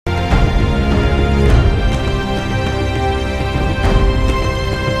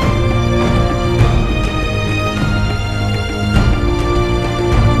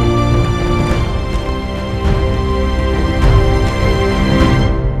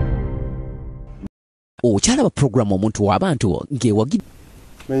okyalaba program omuntu w'abantu ng'ewagidde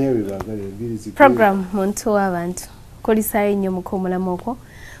program muntu w'abantu kolisayo nnyo mu kumulamu okwo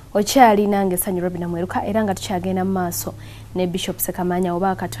okyali nange Sanyu Robina Mweruka era nga tukyagenda mu maaso ne Bishop Sekamanya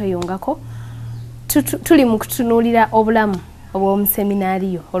oba akatweyongako tuli mu kutunuulira obulamu obw'omu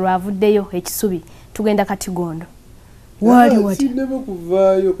seminariyo olwavuddeyo ekisubi tugenda Katigondo wali wati sinema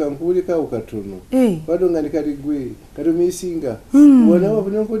kuvaayo kankubulikawo katono bado nga ndikati gwe katumisinga wanawa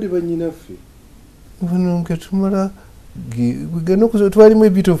bunankodi banyinaffe buno nkatumala gano twalimu a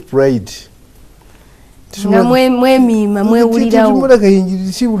bit of pride nga mwemima mwewulirawo tumala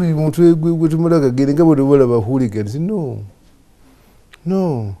kayinjiri si buli muntu gwe tumala kagende nga bwe balaba hooligans no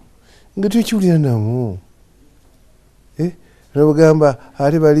nga tukiwulira namo nabagamba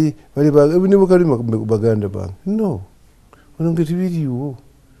ate bali ne bukalima baganda bange no ono nga tibiriwo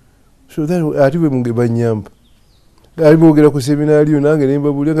so that ate bwe munge banyamba ali boogera ku seminariyo nange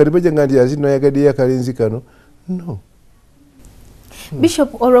nembabulira nga tebajjanga nti azino yagaddeyo akalenzi kano no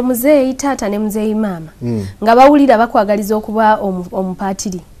Bishop olwo muzeeyi taata ne muzeeyi maama nga bawulira bakwagaliza okuba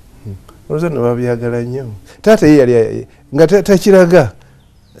omupaatiri olwo no babyagala nnyo taata ye yali nga takiraga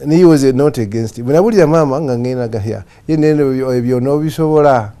he was not against it bw'abulira maama nga ngenda gahya ye neno ebyo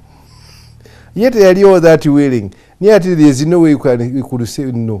n'obisobola yet yali all that willing near till there is no way you could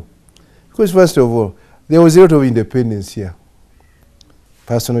say no because first of all there was a lot of independence here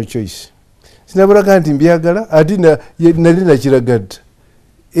personal choice sinabulaga nti mbyagala ati nali nakiragadda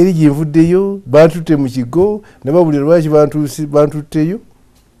eri gyevuddeyo bantutte mu kigo nababulira lwaki bantutteyo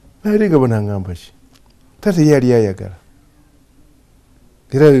naye nga banangamba ki tate yali ayagala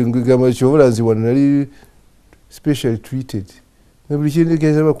era ngamba kyobula nzi wano nali specially treated na buli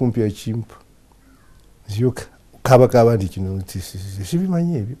kyendegeza bakumpya kimpa nziyoka kabakaba nti kino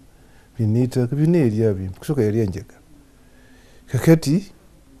sibimanyi ebyo bineetaka bineeryabyo kusooka yali anjagala kakati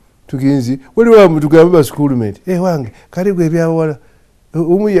tugenzi waliwo tugambe ba schoolmate wange kale gwe ebyawala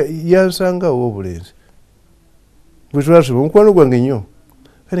omu yansangawo obulenzi bwe twasoma omukwano gwange nnyo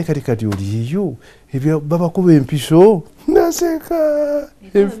kale kati oliyo ebyo babakuba empiso naseka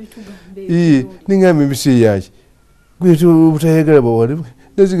ningamba empiso eyaki gwe butayagala bawale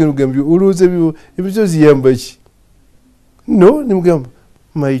nazigenda kugambye olowooza empiso ziyamba ki no nimugamba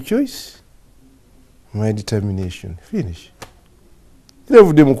my choice my determination finish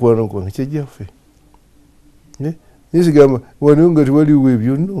navudde mukwano gwange kyejjaffe nesigamba wano nga tewaliwo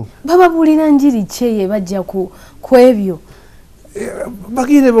ebyo no bababuulira njiri kyeye bajja ku ebyo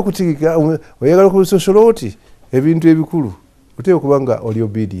bagenda bakutegeka oyagala kusosola oti ebintu ebikulu oteeka okuba nga oli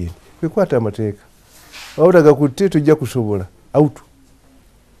obedient kwekwata amateeka awotagakutte tojja kusobola auto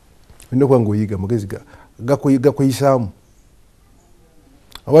olina okuba nga oyiga magezi gakweyisaamu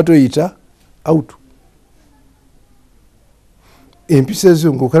awate oyita auto empisa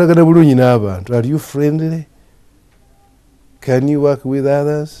zo ng'okalagana bulungi n'abantu are you friendly can you work with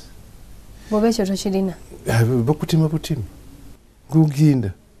others bw'oba ekyo tokirina bakutima butima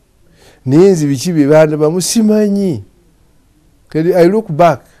gugenda naye nzi biki bye baana bamusimanyi kati I look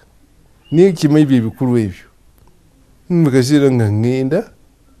back naye kimanyi bye bikulu ebyo mukasiira nga ngenda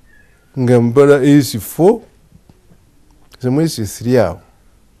nga mbala AC4 zemu AC3 awo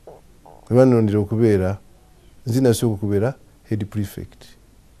ebanondera okubeera nzinasooka okubeera head prefect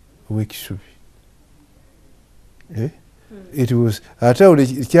ow'ekisubi it was ate awo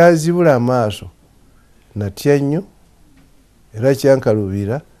kyazibula amaaso natya nnyo era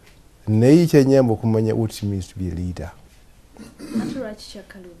kyankalubira naye kyanyamba okumanya what it means to be a leader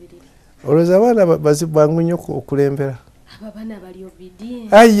olowooza abaana bangu nnyo okulembera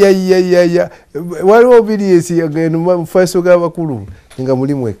ayayayaya waliwo obediensi mu faiso g'abakulu nga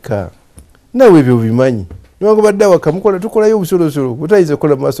mulimu ekka nawe ebyo bimanyi niwangobadde awaka tukolayo obusolosolo butayinza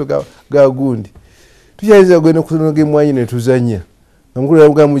kukola mu maaso ga gundi tukyayinza kugenda kunoga emwanyi netuzanya nga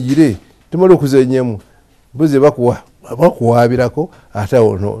mukulu gamugire tumala okuzanyamu mbuze bakuwaabirako ate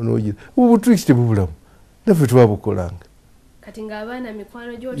awo nogira obutriki tebubulamu naffe twabukolanga kati ng'abaana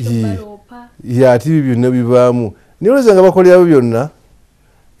mikwano gy'otobaloopa ate ebyo byonna bivaamu niolowooza nga bakolerawo byonna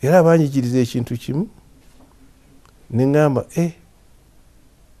era banjigiriza ekintu kimu neŋŋamba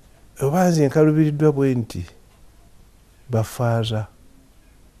oba nze nkalubiriddwa bwe nti bafaaza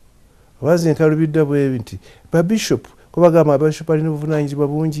oba nze nkalubiriddwa bwe nti babishop kubagamba ababishop balina obuvunaanyizibwa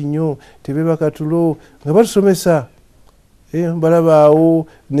bungi nnyo tebeeba katulo nga batusomesa balabaawo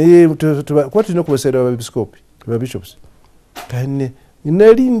naye kuba tulina okubasaira ababiskopi babishops kane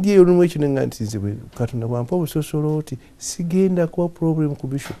nali ndi olumu ekyo nenga nti nze katonda bwampa obusosolo oti sigenda kuba problem ku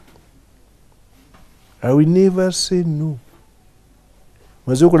bishop I will never say no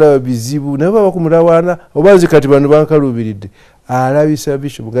maze okulaba bizibu naye baba bakumulawaana oba nze kati bano bankaluubiridde alabisa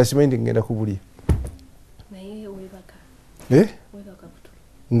bishop nga simanyi nti ngenda kubulya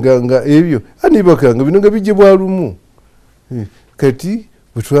nga ebyo anibakanga bino nga bijje bwa lumu kati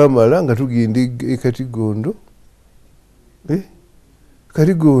bwetwamala nga tugenda Katigondo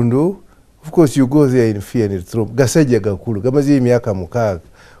Katigondo of course you go there in fear and throw gasajja gakulu gamaze emyaka 6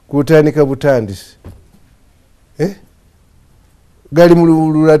 kutandika butandisi gali mu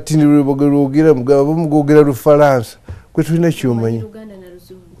Lulatini lwogera mugogera Lufalansa kwe tulina kyomanyi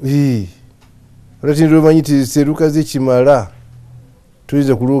Lulatini lwomanyi ti seruka zikimala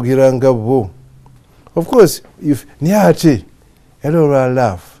tuyinza kulwogera nga bo of course if niate era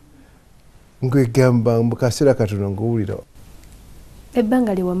olwalafu nkwegamba mu kaseera katono ng'owulira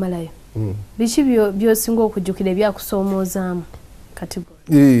ebbanga liwamalayo biki byosinga okujjukira ebyakusoomozaamu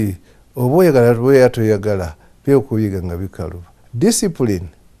Katigondo oba oyagala oba toyagala byokuyiga nga bikaluba discipline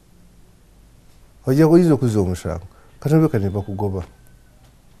ojja kuyinza okuzza omusango Katonda kati ne bakugoba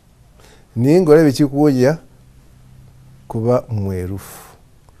naye ng'olaba ekikuwonya kuba mwerufu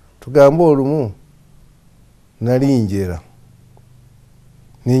tugamba olumu nalinjera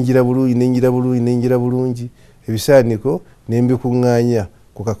nenjira bulungi ebisaaniko nembikuŋŋaanya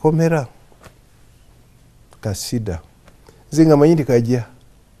ku kakomera kasida nze nga manyi tikajja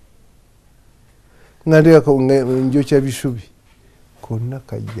nga njokya bisubi konna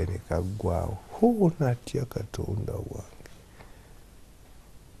kajja ne kaggwawo natya Katonda wange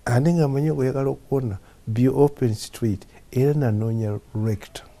ate nga manyi oyagala okuwona be open street era nanoonya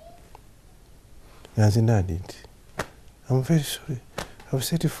rector nanze nandi nti I'm very sorry I've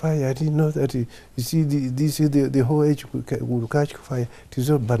set fire. I didn't know that you see this is the whole age will catch fire. It is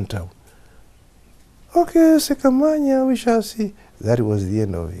all burnt down. Okay, sekamanya, we shall see. That was the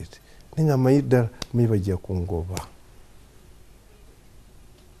end of it. Ninga maida mibaja kungoba.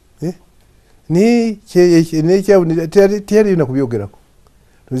 Ni tiari na kubyogerako.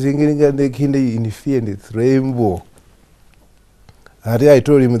 Tuzingiringa nekinde in fear and tremble. I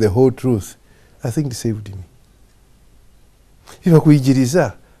told him the whole truth. I think it saved me.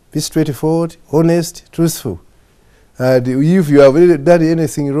 Ibakuyigiriza, be straightforward, honest, truthful. And if you have really done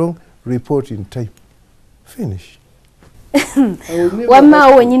anything wrong, report in time. Finish. Wamma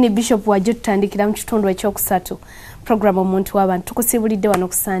wenyini Bishop wajjo tutandikira mu kitundu ekyokusatu program omuntu w'abantu tukusibulidde wano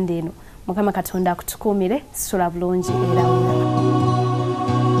ku Sunday eno. Mukama Katonda akutukuumire sula bulungi era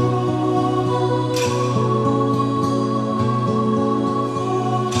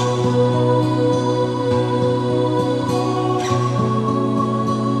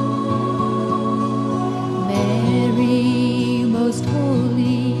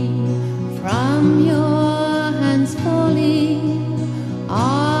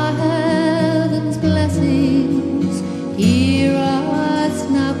Hear us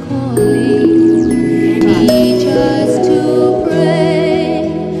now call.